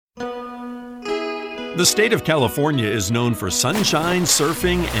The state of California is known for sunshine,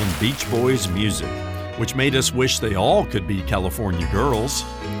 surfing, and Beach Boys music, which made us wish they all could be California girls.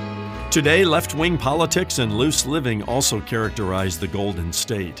 Today, left-wing politics and loose living also characterize the Golden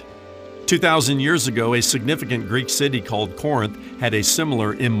State. 2,000 years ago, a significant Greek city called Corinth had a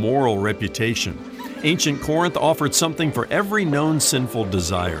similar immoral reputation. Ancient Corinth offered something for every known sinful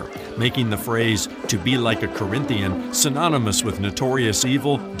desire, making the phrase, "to be like a Corinthian," synonymous with notorious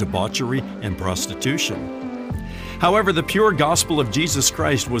evil, debauchery, and prostitution. However, the pure gospel of Jesus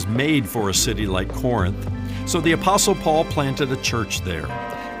Christ was made for a city like Corinth, so the Apostle Paul planted a church there.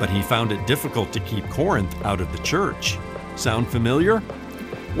 But he found it difficult to keep Corinth out of the church. Sound familiar?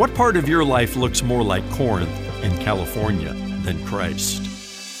 What part of your life looks more like Corinth and California than Christ?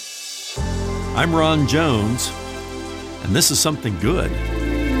 I'm Ron Jones, and this is Something Good.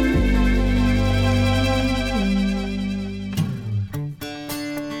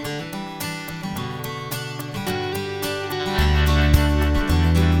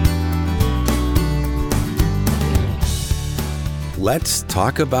 Let's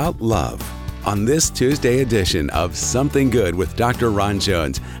talk about love on this Tuesday edition of Something Good with Dr. Ron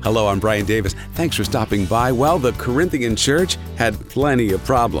Jones. Hello, I'm Brian Davis. Thanks for stopping by. Well, the Corinthian church had plenty of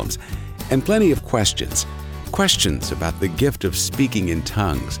problems and plenty of questions. Questions about the gift of speaking in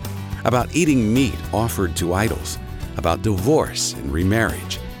tongues, about eating meat offered to idols, about divorce and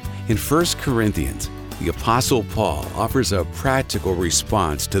remarriage. In 1 Corinthians, the Apostle Paul offers a practical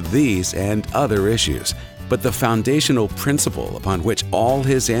response to these and other issues. But the foundational principle upon which all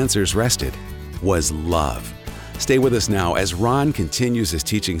his answers rested was love. Stay with us now as Ron continues his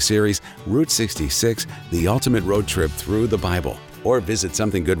teaching series, Route 66, the ultimate road trip through the Bible. Or visit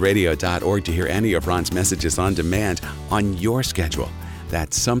somethinggoodradio.org to hear any of Ron's messages on demand on your schedule.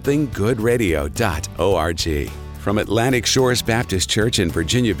 That's somethinggoodradio.org. From Atlantic Shores Baptist Church in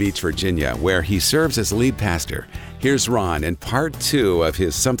Virginia Beach, Virginia, where he serves as lead pastor, here's Ron in part 2 of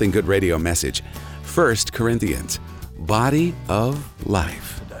his Something Good Radio message, 1 Corinthians, Body of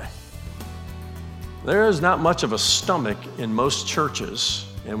Life. There is not much of a stomach in most churches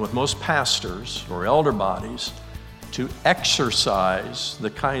and with most pastors or elder bodies to exercise the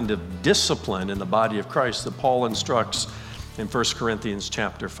kind of discipline in the body of Christ that Paul instructs in 1 Corinthians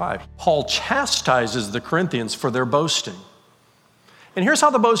chapter 5. Paul chastises the Corinthians for their boasting. And here's how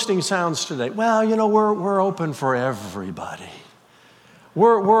the boasting sounds today. Well, we're open for everybody.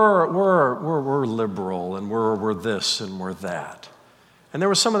 We're liberal, and we're this and we're that. And there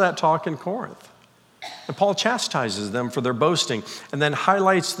was some of that talk in Corinth. And Paul chastises them for their boasting and then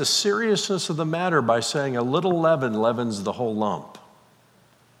highlights the seriousness of the matter by saying a little leaven leavens the whole lump.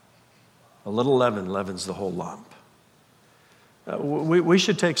 A little leaven leavens the whole lump. We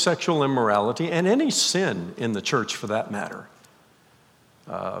should take sexual immorality and any sin in the church for that matter.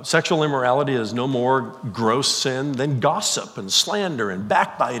 Sexual immorality is no more gross sin than gossip and slander and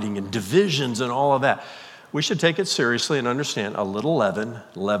backbiting and divisions and all of that. We should take it seriously and understand a little leaven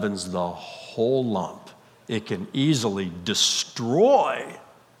leavens the whole lump. It can easily destroy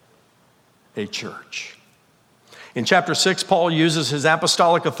a church. In chapter 6, Paul uses his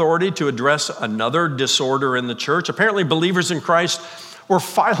apostolic authority to address another disorder in the church. Apparently, believers in Christ were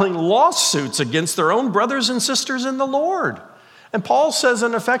filing lawsuits against their own brothers and sisters in the Lord. And Paul says,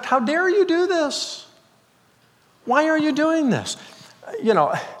 in effect, how dare you do this? Why are you doing this?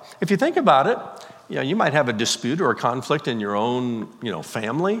 If you think about it, you might have a dispute or a conflict in your own,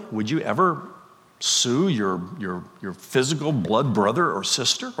 family. Would you ever sue your physical blood brother or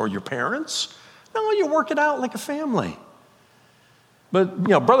sister or your parents? No, you work it out like a family. But,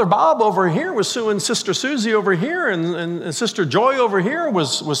 Brother Bob over here was suing Sister Susie over here, and Sister Joy over here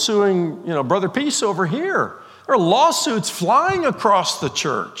was suing, Brother Peace over here. There are lawsuits flying across the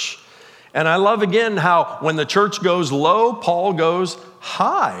church. And I love again how when the church goes low, Paul goes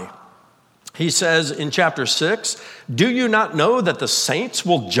high. He says in chapter 6, "Do you not know that the saints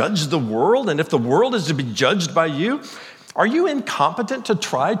will judge the world? And if the world is to be judged by you, are you incompetent to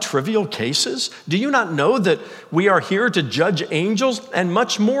try trivial cases? Do you not know that we are here to judge angels and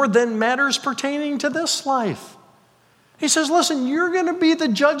much more than matters pertaining to this life?" He says, listen, you're going to be the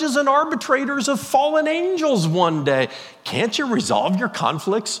judges and arbitrators of fallen angels one day. Can't you resolve your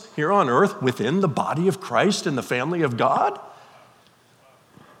conflicts here on earth within the body of Christ and the family of God?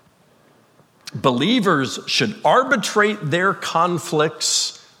 Believers should arbitrate their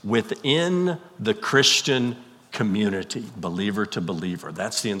conflicts within the Christian community, believer to believer.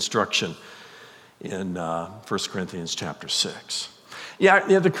 That's the instruction in 1 Corinthians chapter 6.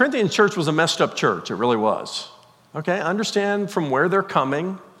 The Corinthian church was a messed up church. It really was. Okay, understand from where they're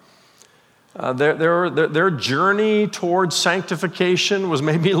coming. Their journey towards sanctification was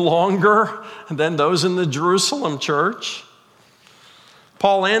maybe longer than those in the Jerusalem church.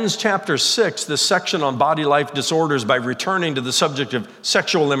 Paul ends chapter 6, this section on body life disorders, by returning to the subject of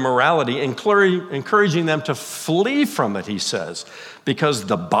sexual immorality, encouraging them to flee from it, he says, because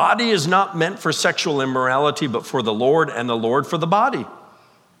the body is not meant for sexual immorality, but for the Lord, and the Lord for the body.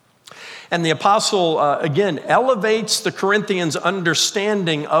 And the apostle, again, elevates the Corinthians'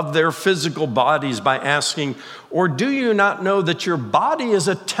 understanding of their physical bodies by asking, or do you not know that your body is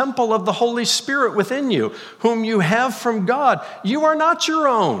a temple of the Holy Spirit within you, whom you have from God? You are not your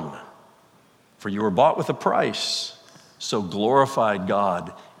own, for you were bought with a price. So glorify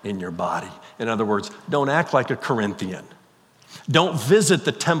God in your body. In other words, don't act like a Corinthian. Don't visit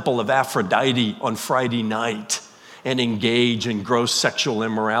the temple of Aphrodite on Friday night and engage in gross sexual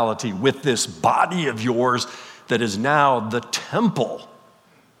immorality with this body of yours that is now the temple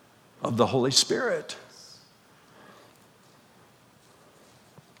of the Holy Spirit.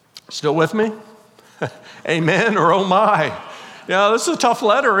 Still with me? Amen or oh my? Yeah, this is a tough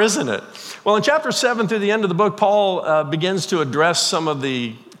letter, isn't it? Well, in chapter 7 through the end of the book, Paul begins to address some of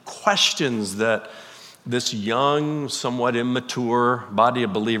the questions that this young, somewhat immature body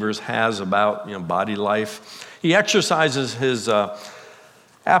of believers has about body life. He exercises his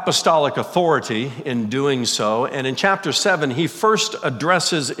apostolic authority in doing so. And in chapter 7, he first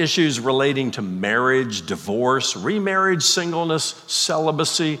addresses issues relating to marriage, divorce, remarriage, singleness,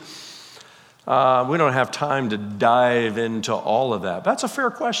 celibacy. We don't have time to dive into all of that. That's a fair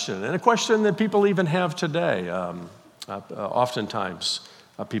question, and a question that people even have today. Oftentimes,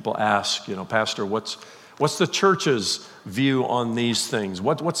 people ask, Pastor, what's the church's view on these things?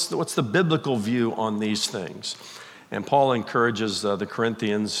 What's the biblical view on these things? And Paul encourages the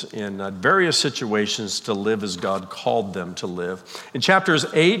Corinthians in various situations to live as God called them to live. In chapters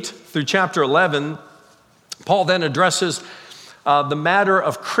 8 through chapter 11, Paul then addresses the matter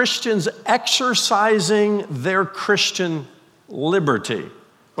of Christians exercising their Christian liberty.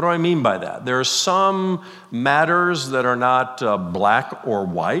 What do I mean by that? There are some matters that are not black or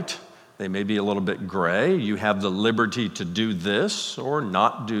white. They may be a little bit gray. You have the liberty to do this or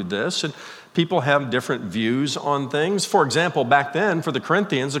not do this. And people have different views on things. For example, back then for the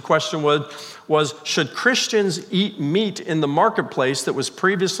Corinthians, the question was should Christians eat meat in the marketplace that was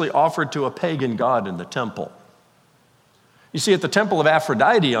previously offered to a pagan god in the temple? You see, at the temple of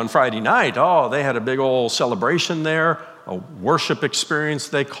Aphrodite on Friday night, they had a big old celebration there, a worship experience,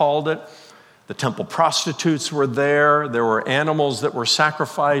 they called it. The temple prostitutes were there. There were animals that were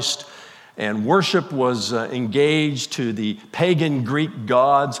sacrificed, and worship was engaged to the pagan Greek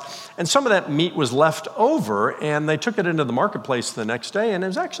gods. And some of that meat was left over, and they took it into the marketplace the next day, and it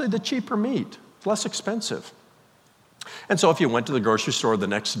was actually the cheaper meat, less expensive. And so if you went to the grocery store the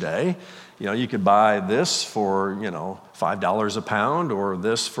next day, you could buy this for, $5 a pound, or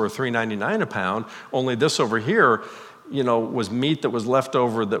this for $3.99 a pound. Only this over here, was meat that was left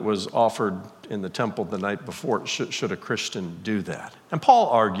over that was offered in the temple the night before. Should a Christian do that? And Paul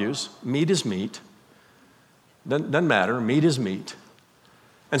argues, meat is meat. Doesn't matter, meat is meat.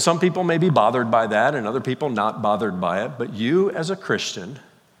 And some people may be bothered by that, and other people not bothered by it. But you, as a Christian,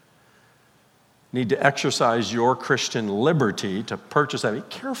 need to exercise your Christian liberty to purchase that meat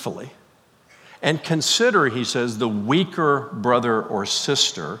carefully. And consider, he says, the weaker brother or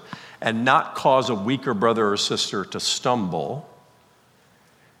sister, and not cause a weaker brother or sister to stumble.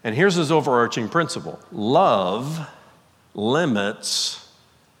 And here's his overarching principle. Love limits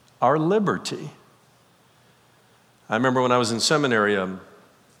our liberty. I remember when I was in seminary, a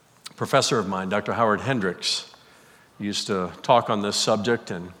professor of mine, Dr. Howard Hendricks, used to talk on this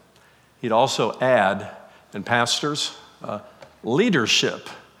subject, and he'd also add, and pastors, leadership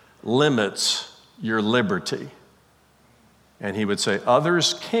limits your liberty. And he would say,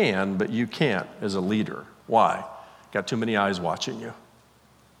 others can, but you can't as a leader. Why? Got too many eyes watching you.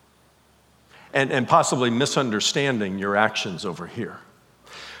 And possibly misunderstanding your actions over here.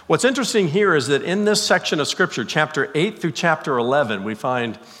 What's interesting here is that in this section of Scripture, chapter 8 through chapter 11, we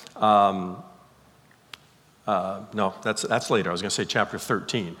find, no, that's later. I was going to say chapter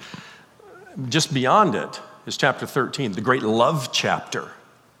 13. Just beyond it is chapter 13, the great love chapter.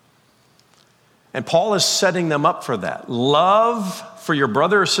 And Paul is setting them up for that. Love for your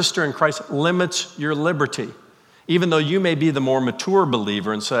brother or sister in Christ limits your liberty. Even though you may be the more mature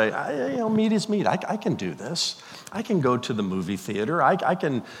believer and say, meat is meat. I can do this. I can go to the movie theater. I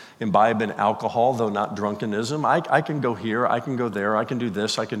can imbibe in alcohol, though not drunkenism. I can go here. I can go there. I can do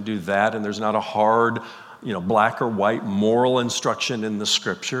this. I can do that. And there's not a hard, black or white moral instruction in the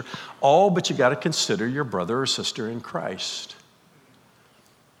Scripture. But you got to consider your brother or sister in Christ.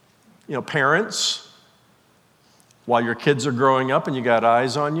 Parents, while your kids are growing up and you got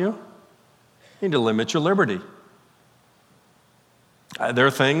eyes on you, you need to limit your liberty. There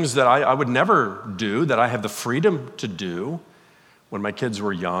are things that I would never do that I have the freedom to do when my kids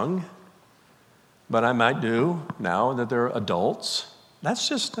were young, but I might do now that they're adults. That's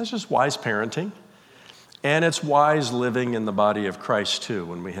just wise parenting. And it's wise living in the body of Christ too,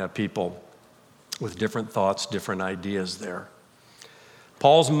 when we have people with different thoughts, different ideas there.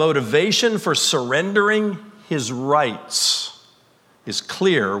 Paul's motivation for surrendering his rights is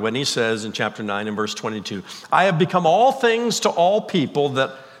clear when he says in chapter 9 and verse 22, I have become all things to all people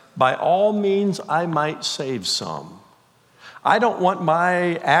that by all means I might save some. I don't want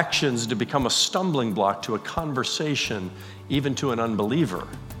my actions to become a stumbling block to a conversation, even to an unbeliever.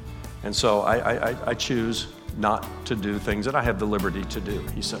 And so I choose not to do things that I have the liberty to do,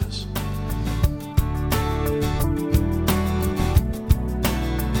 he says.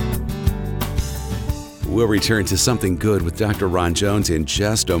 We'll return to Something Good with Dr. Ron Jones in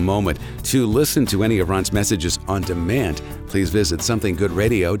just a moment. To listen to any of Ron's messages on demand, please visit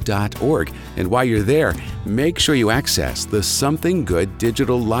somethinggoodradio.org. And while you're there, make sure you access the Something Good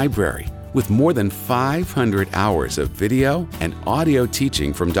digital library with more than 500 hours of video and audio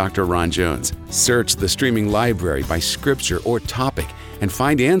teaching from Dr. Ron Jones. Search the streaming library by scripture or topic and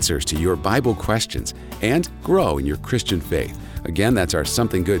find answers to your Bible questions and grow in your Christian faith. Again, that's our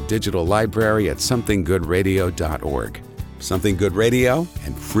Something Good digital library at somethinggoodradio.org. Something Good Radio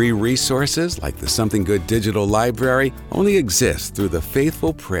and free resources like the Something Good digital library only exist through the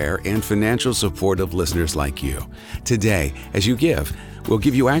faithful prayer and financial support of listeners like you. Today, as you give, we'll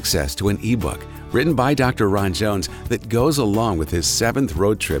give you access to an ebook written by Dr. Ron Jones that goes along with his 7th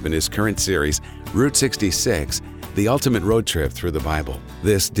road trip in his current series, Route 66, The Ultimate Road Trip Through the Bible.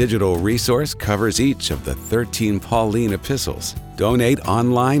 This digital resource covers each of the 13 Pauline epistles. Donate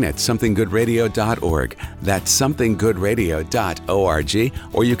online at somethinggoodradio.org. That's somethinggoodradio.org,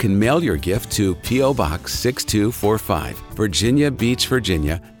 or you can mail your gift to P.O. Box 6245, Virginia Beach,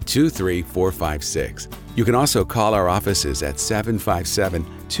 Virginia 23456. You can also call our offices at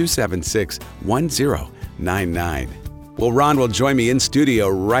 757-276-1099. Well, Ron will join me in studio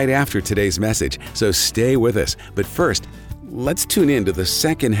right after today's message, so stay with us. But first, let's tune in to the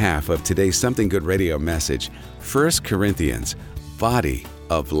second half of today's Something Good Radio message, 1 Corinthians, Body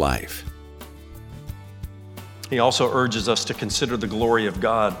of Life. He also urges us to consider the glory of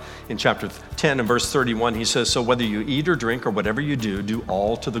God. In chapter 10 and verse 31, he says, so whether you eat or drink or whatever you do, do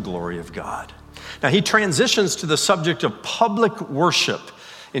all to the glory of God. Now, he transitions to the subject of public worship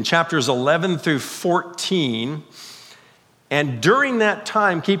in chapters 11 through 14. And during that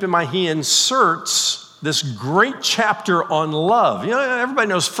time, keep in mind, he inserts this great chapter on love. Everybody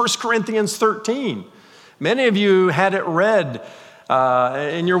knows 1 Corinthians 13. Many of you had it read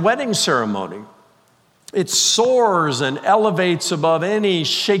in your wedding ceremony. It soars and elevates above any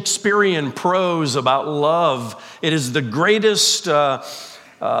Shakespearean prose about love. It is the greatest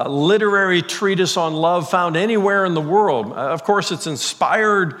literary treatise on love found anywhere in the world. Of course, it's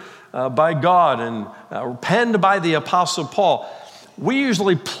inspired by God and penned by the Apostle Paul. We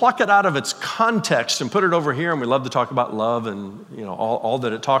usually pluck it out of its context and put it over here, and we love to talk about love and all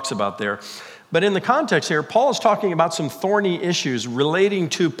that it talks about there. But in the context here, Paul is talking about some thorny issues relating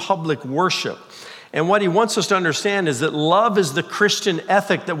to public worship. And what he wants us to understand is that love is the Christian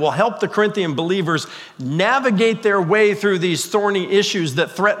ethic that will help the Corinthian believers navigate their way through these thorny issues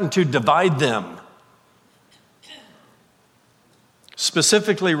that threaten to divide them.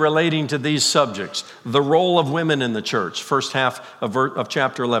 Specifically relating to these subjects, the role of women in the church, first half of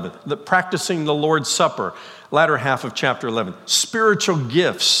chapter 11, practicing the Lord's Supper, latter half of chapter 11, spiritual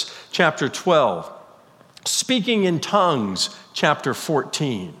gifts, chapter 12, speaking in tongues, chapter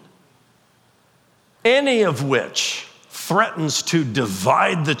 14. Any of which threatens to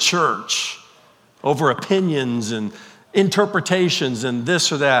divide the church over opinions and interpretations and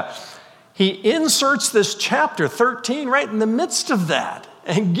this or that. He inserts this chapter 13 right in the midst of that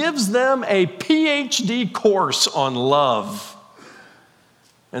and gives them a PhD course on love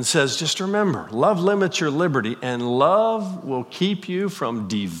and says, just remember, love limits your liberty, and love will keep you from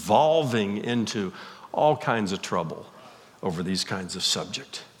devolving into all kinds of trouble over these kinds of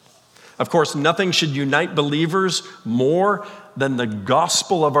subjects. Of course, nothing should unite believers more than the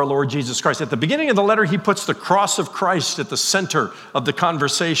gospel of our Lord Jesus Christ. At the beginning of the letter, he puts the cross of Christ at the center of the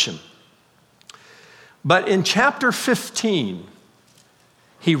conversation. But in chapter 15,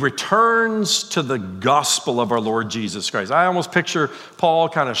 he returns to the gospel of our Lord Jesus Christ. I almost picture Paul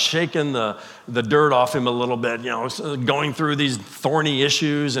kind of shaking the dirt off him a little bit, going through these thorny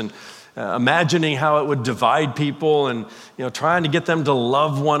issues. And imagining how it would divide people and trying to get them to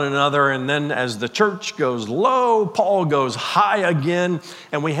love one another. And then as the church goes low, Paul goes high again.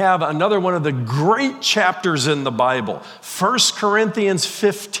 And we have another one of the great chapters in the Bible, 1 Corinthians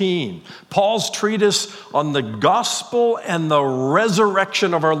 15, Paul's treatise on the gospel and the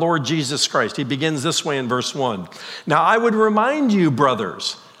resurrection of our Lord Jesus Christ. He begins this way in verse 1. Now I would remind you,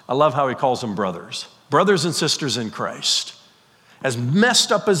 brothers, I love how he calls them brothers and sisters in Christ. As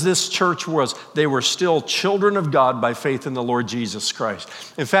messed up as this church was, they were still children of God by faith in the Lord Jesus Christ.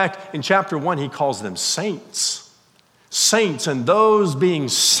 In fact, in chapter 1, he calls them saints. Saints and those being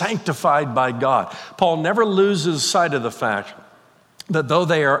sanctified by God. Paul never loses sight of the fact that though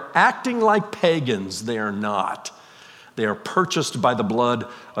they are acting like pagans, they are not. They are purchased by the blood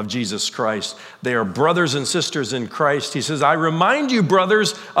of Jesus Christ. They are brothers and sisters in Christ. He says, I remind you,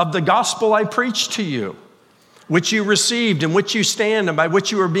 brothers, of the gospel I preached to you, which you received, in which you stand, and by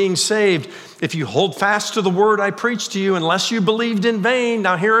which you are being saved, if you hold fast to the word I preached to you, unless you believed in vain.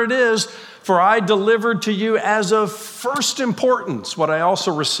 Now here it is, for I delivered to you as of first importance what I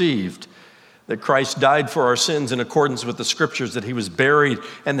also received, that Christ died for our sins in accordance with the scriptures, that he was buried,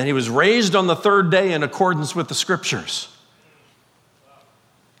 and that he was raised on the third day in accordance with the scriptures.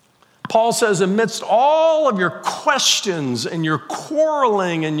 Paul says, amidst all of your questions and your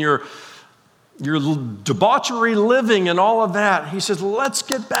quarreling and your debauchery living and all of that, he says, let's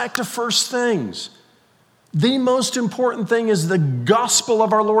get back to first things. The most important thing is the gospel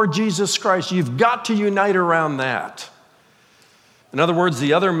of our Lord Jesus Christ. You've got to unite around that. In other words,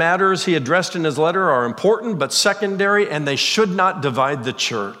 the other matters he addressed in his letter are important but secondary, and they should not divide the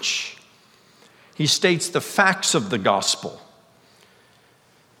church. He states the facts of the gospel.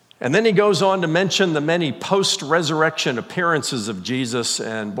 And then he goes on to mention the many post-resurrection appearances of Jesus,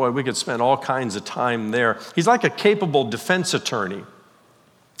 and boy, we could spend all kinds of time there. He's like a capable defense attorney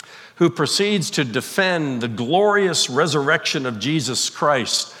who proceeds to defend the glorious resurrection of Jesus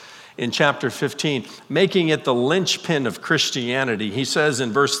Christ in chapter 15, making it the linchpin of Christianity. He says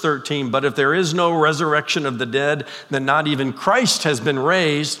in verse 13, but if there is no resurrection of the dead, then not even Christ has been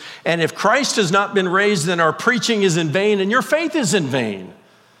raised. And if Christ has not been raised, then our preaching is in vain and your faith is in vain.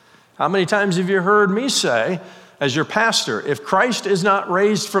 How many times have you heard me say, as your pastor, if Christ is not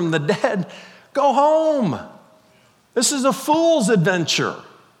raised from the dead, go home. This is a fool's adventure.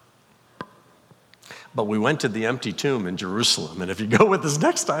 But we went to the empty tomb in Jerusalem, and if you go with us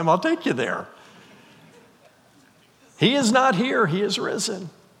next time, I'll take you there. He is not here, he is risen.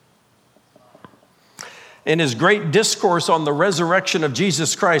 In his great discourse on the resurrection of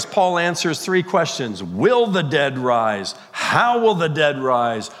Jesus Christ, Paul answers three questions. Will the dead rise? How will the dead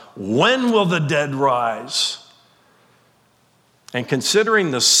rise? When will the dead rise? And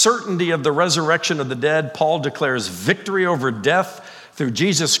considering the certainty of the resurrection of the dead, Paul declares victory over death through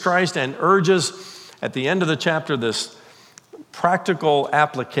Jesus Christ and urges at the end of the chapter this practical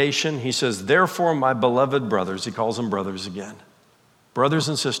application. He says, therefore, my beloved brothers, he calls them brothers again, brothers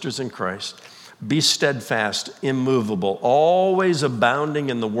and sisters in Christ, be steadfast, immovable, always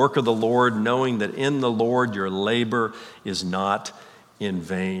abounding in the work of the Lord, knowing that in the Lord your labor is not in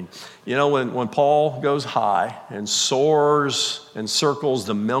vain. You know, when Paul goes high and soars and circles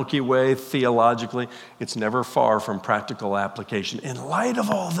the Milky Way theologically, it's never far from practical application. In light of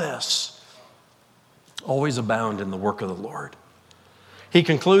all this, always abound in the work of the Lord. He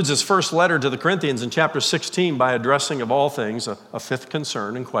concludes his first letter to the Corinthians in chapter 16 by addressing, of all things, a fifth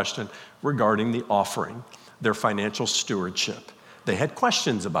concern and question regarding the offering, their financial stewardship. They had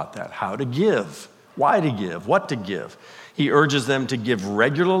questions about that, how to give, why to give, what to give. He urges them to give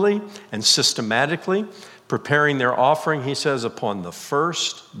regularly and systematically, preparing their offering, he says, upon the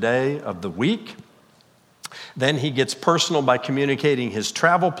first day of the week. Then he gets personal by communicating his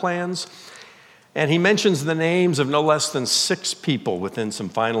travel plans. And he mentions the names of no less than 6 people within some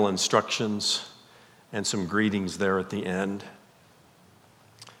final instructions and some greetings there at the end.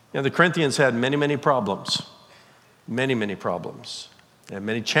 You know, the Corinthians had many, many problems. Many, many problems. They had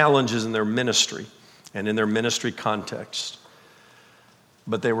many challenges in their ministry and in their ministry context.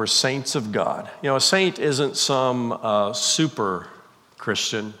 But they were saints of God. You know, a saint isn't some super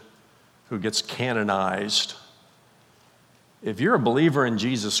Christian who gets canonized. If you're a believer in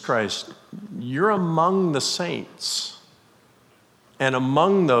Jesus Christ, you're among the saints. And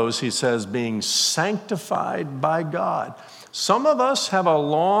among those, he says, being sanctified by God. Some of us have a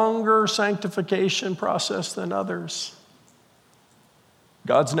longer sanctification process than others.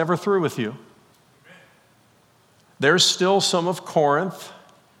 God's never through with you. There's still some of Corinth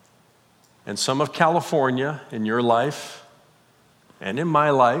and some of California in your life and in my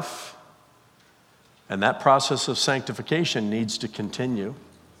life. And that process of sanctification needs to continue.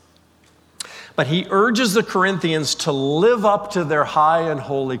 But he urges the Corinthians to live up to their high and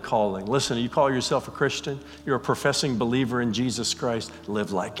holy calling. Listen, you call yourself a Christian, you're a professing believer in Jesus Christ,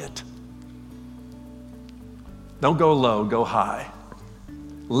 live like it. Don't go low, go high.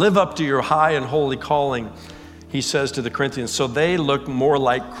 Live up to your high and holy calling, he says to the Corinthians, so they look more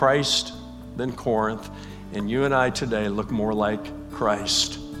like Christ than Corinth, and you and I today look more like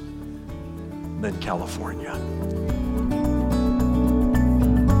Christ than California.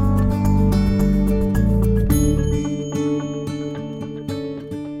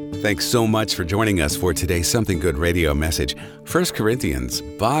 Thanks so much for joining us for today's Something Good radio message, 1 Corinthians,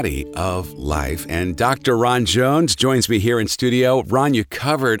 Body of Life. And Dr. Ron Jones joins me here in studio. Ron, you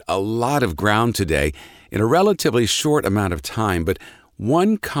covered a lot of ground today in a relatively short amount of time, but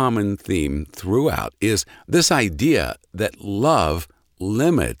one common theme throughout is this idea that love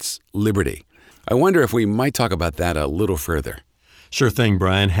limits liberty. I wonder if we might talk about that a little further. Sure thing,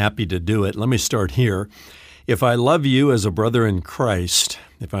 Brian. Happy to do it. Let me start here. If I love you as a brother in Christ,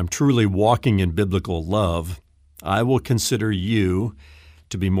 if I'm truly walking in biblical love, I will consider you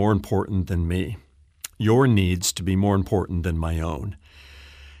to be more important than me, your needs to be more important than my own.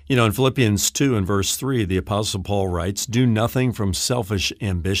 You know, in Philippians 2 and verse 3, the Apostle Paul writes, "Do nothing from selfish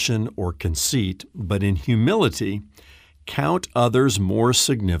ambition or conceit, but in humility count others more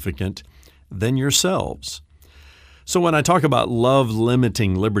significant than yourselves." So when I talk about love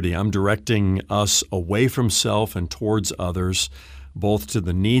limiting liberty, I'm directing us away from self and towards others, both to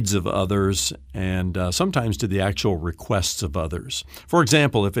the needs of others and sometimes to the actual requests of others. For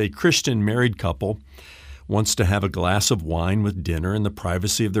example, if a Christian married couple wants to have a glass of wine with dinner in the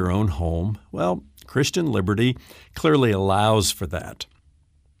privacy of their own home, well, Christian liberty clearly allows for that.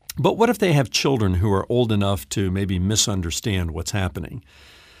 But what if they have children who are old enough to maybe misunderstand what's happening?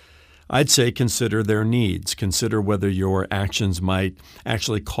 I'd say consider their needs. Consider whether your actions might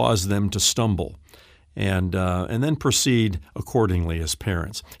actually cause them to stumble, and then proceed accordingly as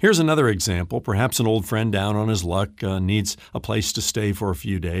parents. Here's another example. Perhaps an old friend down on his luck needs a place to stay for a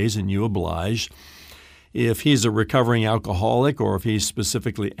few days, and you oblige. If he's a recovering alcoholic, or if he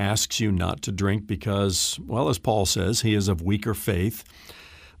specifically asks you not to drink because, well, as Paul says, he is of weaker faith,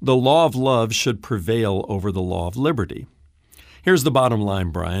 the law of love should prevail over the law of liberty. Here's the bottom line,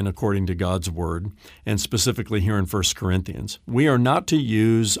 Brian, according to God's Word, and specifically here in 1 Corinthians. We are not to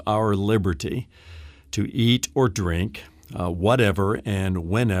use our liberty to eat or drink whatever and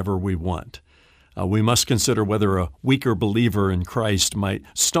whenever we want. We must consider whether a weaker believer in Christ might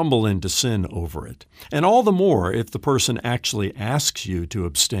stumble into sin over it, and all the more if the person actually asks you to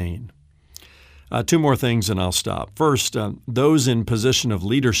abstain. Two more things and I'll stop. First, those in position of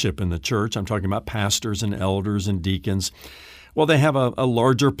leadership in the church, I'm talking about pastors and elders and deacons, well, they have a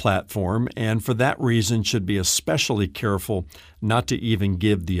larger platform, and for that reason should be especially careful not to even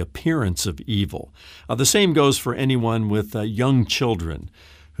give the appearance of evil. The same goes for anyone with young children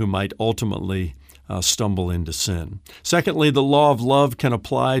who might ultimately stumble into sin. Secondly, the law of love can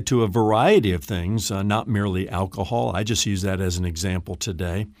apply to a variety of things, not merely alcohol. I just use that as an example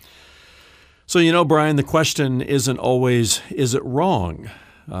today. So, you know, Brian, the question isn't always, is it wrong?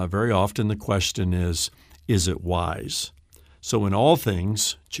 Very often the question is it wise? So in all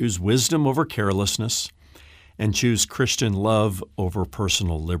things, choose wisdom over carelessness and choose Christian love over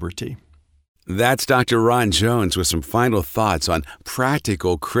personal liberty. That's Dr. Ron Jones with some final thoughts on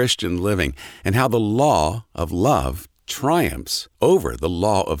practical Christian living and how the law of love triumphs over the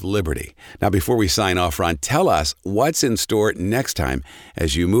law of liberty. Now, before we sign off, Ron, tell us what's in store next time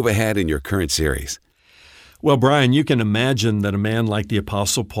as you move ahead in your current series. Well, Brian, you can imagine that a man like the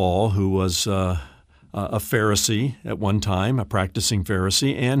Apostle Paul, who was a Pharisee at one time, a practicing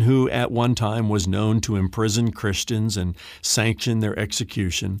Pharisee, and who at one time was known to imprison Christians and sanction their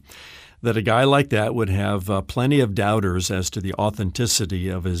execution, that a guy like that would have plenty of doubters as to the authenticity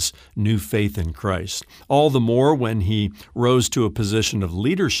of his new faith in Christ, all the more when he rose to a position of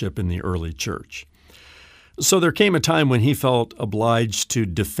leadership in the early church. So there came a time when he felt obliged to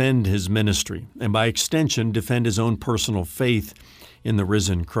defend his ministry, and by extension, defend his own personal faith in the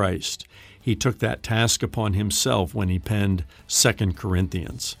risen Christ. He took that task upon himself when he penned 2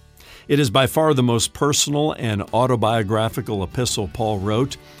 Corinthians. It is by far the most personal and autobiographical epistle Paul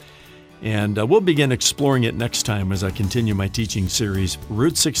wrote, and we'll begin exploring it next time as I continue my teaching series,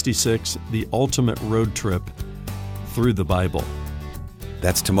 Route 66, the ultimate road trip through the Bible.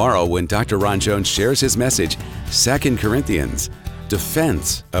 That's tomorrow when Dr. Ron Jones shares his message, 2 Corinthians,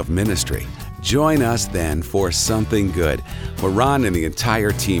 Defense of Ministry. Join us then for Something Good. For Ron and the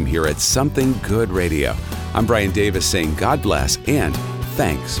entire team here at Something Good Radio, I'm Brian Davis saying God bless and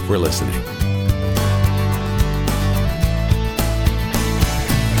thanks for listening.